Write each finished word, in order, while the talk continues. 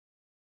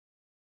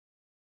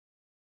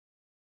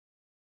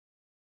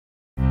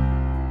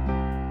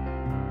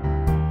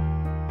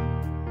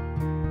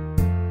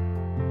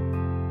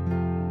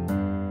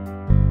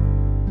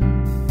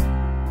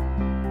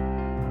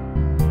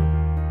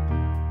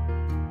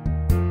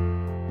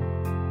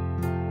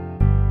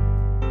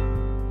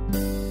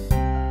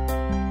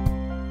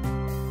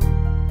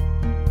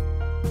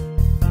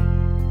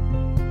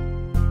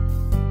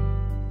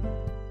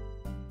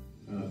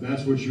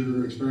that's what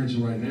you're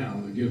experiencing right now,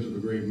 the gift of a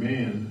great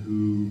man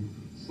who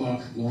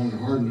thought long and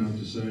hard enough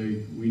to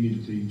say, we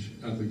need to teach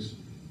ethics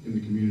in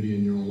the community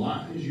in your own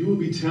lives. You will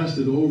be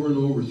tested over and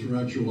over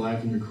throughout your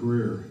life and your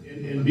career.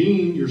 And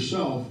being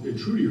yourself and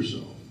true to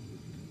yourself.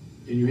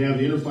 And you have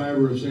the inner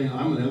fiber of saying,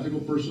 I'm an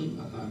ethical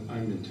person,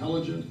 I'm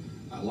intelligent,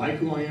 I like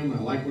who I am,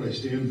 I like what I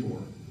stand for.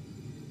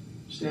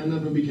 Stand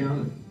up and be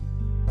counted.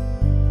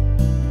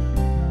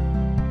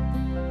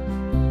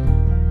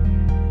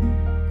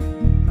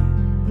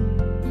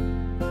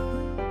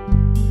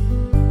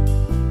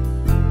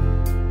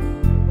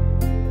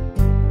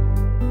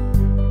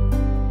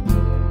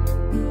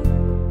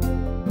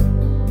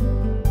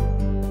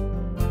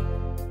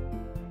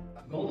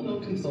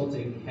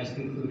 Consulting has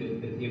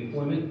concluded that the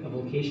employment of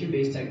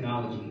location-based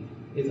technology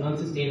is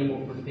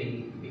unsustainable for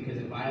Finney because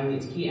it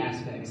violates key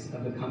aspects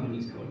of the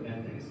company's code of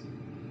ethics.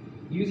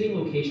 Using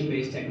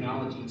location-based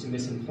technology to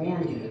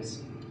misinform units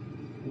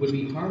would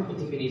be harmful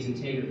to Finney's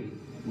integrity.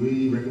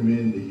 We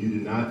recommend that you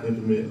do not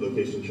implement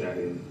location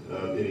tracking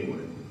of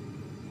anyone.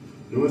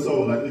 Doing so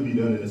will likely be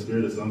done in a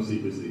spirit of some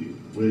secrecy,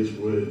 which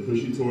would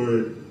push you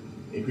toward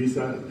increased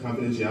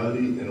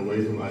confidentiality and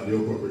away from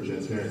ideal corporate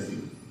transparency.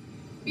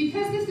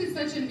 Because this is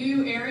such a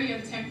new area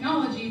of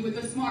technology with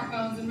the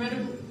smartphones and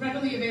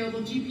readily available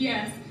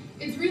GPS,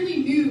 it's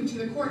really new to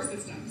the court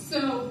system.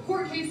 So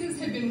court cases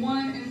have been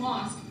won and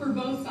lost for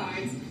both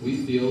sides. We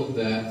feel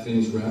that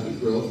Finney's rapid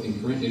growth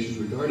and current issues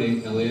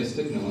regarding LAS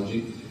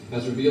technology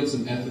has revealed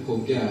some ethical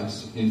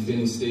gaps in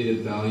Finney's stated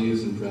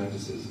values and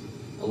practices.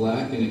 A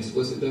lack in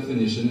explicit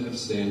definition of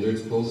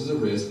standards poses a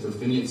risk for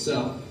Finney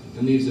itself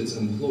and leaves its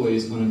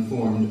employees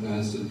uninformed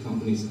as to the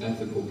company's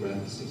ethical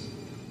practices.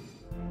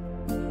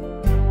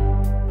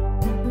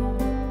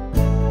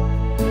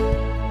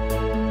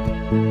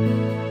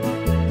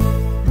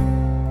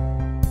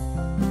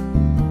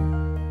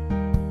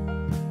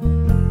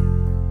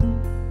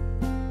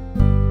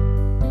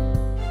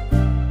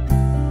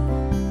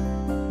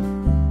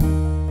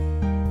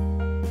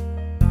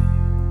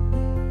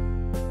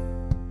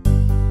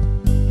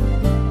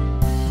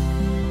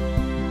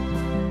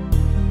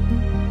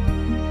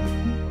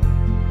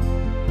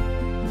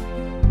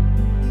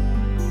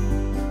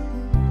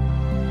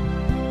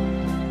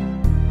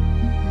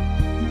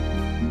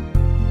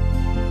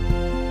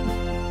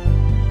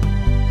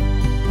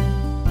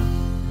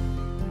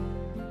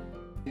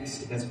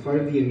 As part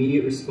of the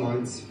immediate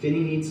response,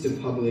 Finney needs to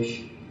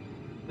publish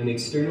an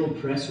external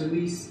press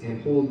release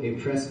and hold a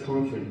press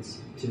conference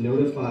to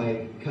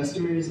notify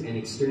customers and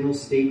external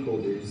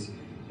stakeholders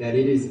that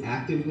it is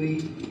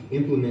actively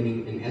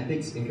implementing an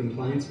ethics and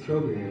compliance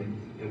program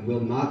and will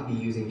not be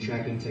using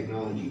tracking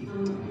technology.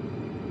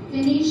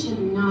 Finney should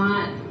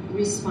not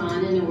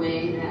respond in a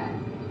way that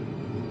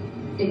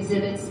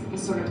exhibits a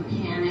sort of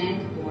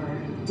panic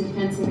or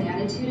defensive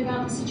attitude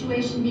about the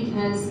situation,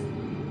 because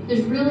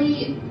there's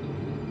really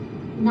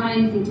not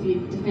anything to be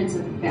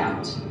defensive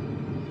about.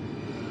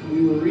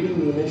 We were reading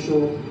the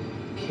initial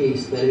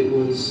case that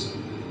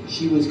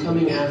she was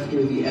coming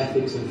after the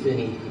ethics of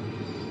Finney,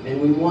 and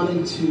we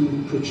wanted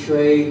to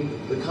portray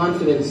the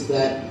confidence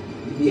that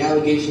the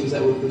allegations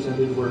that were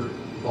presented were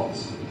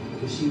false,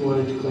 because she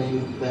wanted to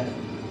claim that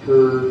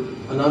her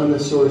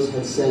anonymous source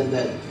had said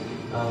that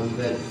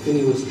that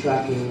Finney was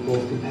tracking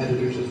both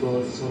competitors as well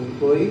as its own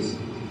employees,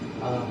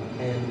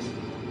 and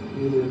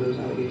neither of those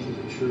allegations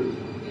are true.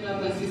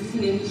 This is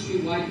an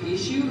industry-wide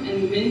issue,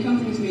 and many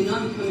companies may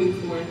not be coming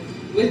forward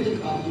with the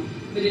problem,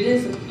 but it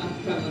is a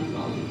prevalent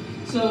problem.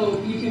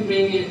 So you can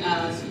bring it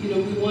as, we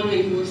want to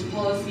endorse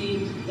policy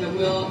that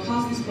will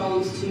cause these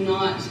problems to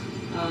not,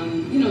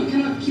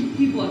 kind of keep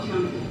people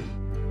accountable.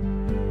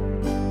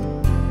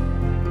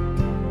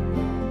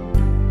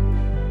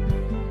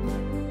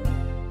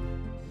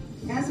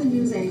 As a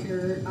news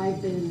anchor,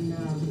 I've been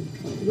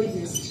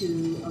witness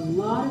to a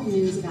lot of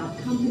news about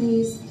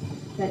companies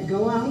that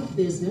go out of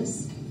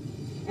business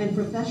and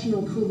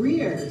professional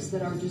careers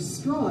that are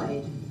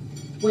destroyed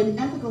when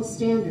ethical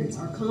standards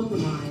are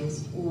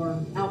compromised or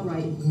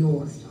outright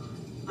ignored.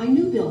 I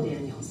knew Bill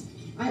Daniels.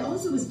 I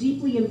also was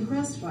deeply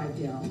impressed by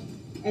Bill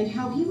and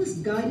how he was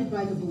guided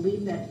by the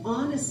belief that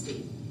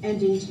honesty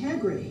and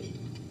integrity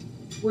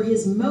were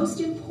his most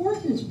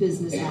important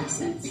business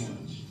assets.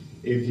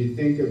 If you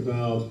think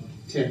about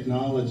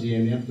technology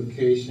and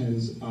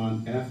implications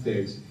on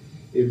ethics,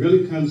 it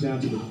really comes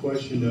down to the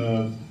question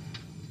of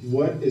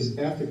what is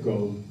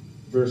ethical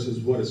versus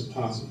what is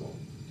possible.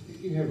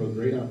 You have a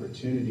great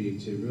opportunity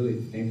to really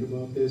think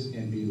about this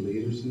and be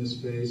leaders in this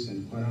space.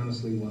 And quite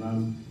honestly, when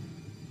I'm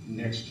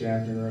next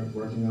chapter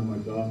working on my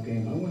golf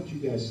game, I want you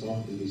guys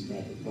solving these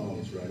type of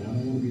problems, right? I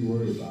don't want to be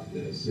worried about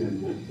this.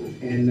 And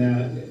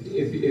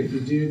if you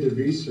do the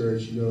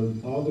research,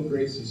 all the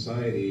great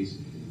societies,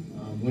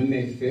 when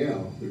they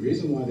fail, the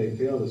reason why they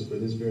fail is for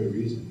this very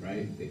reason,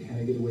 right? They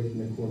kind of get away from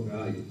their core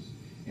values.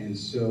 And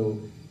so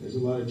there's a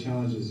lot of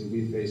challenges that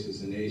we face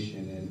as a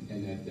nation,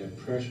 and that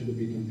pressure to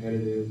be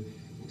competitive,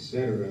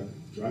 etc.,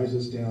 drives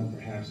us down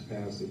perhaps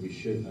paths that we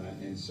should not.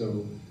 And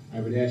so I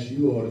would ask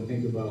you all to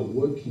think about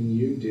what can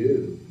you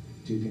do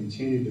to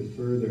continue to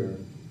further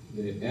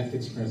the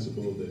ethics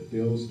principle that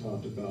Bill's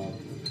talked about.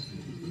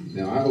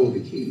 Now, I hold the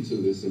key to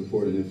this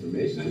important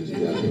information that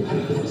you guys are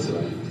looking for.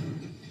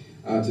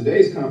 So,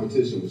 today's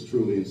competition was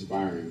truly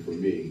inspiring for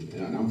me,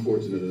 and I'm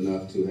fortunate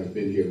enough to have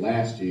been here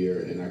last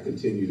year, and I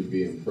continue to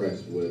be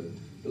impressed with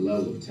the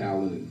level of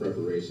talent and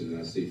preparation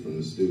that I see from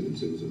the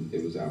students.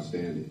 It was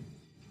outstanding.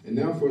 And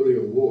now for the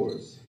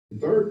awards. In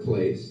third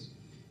place,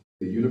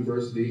 the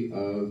University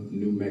of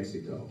New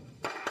Mexico.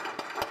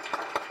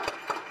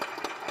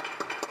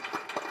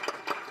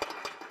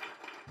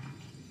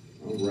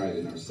 All right,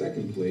 in our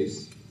second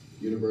place,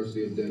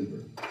 University of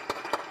Denver.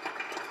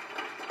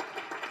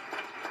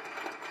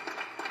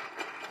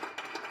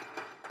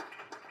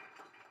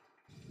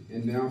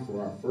 And now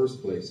for our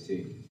first place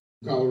team,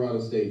 Colorado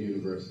State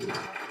University.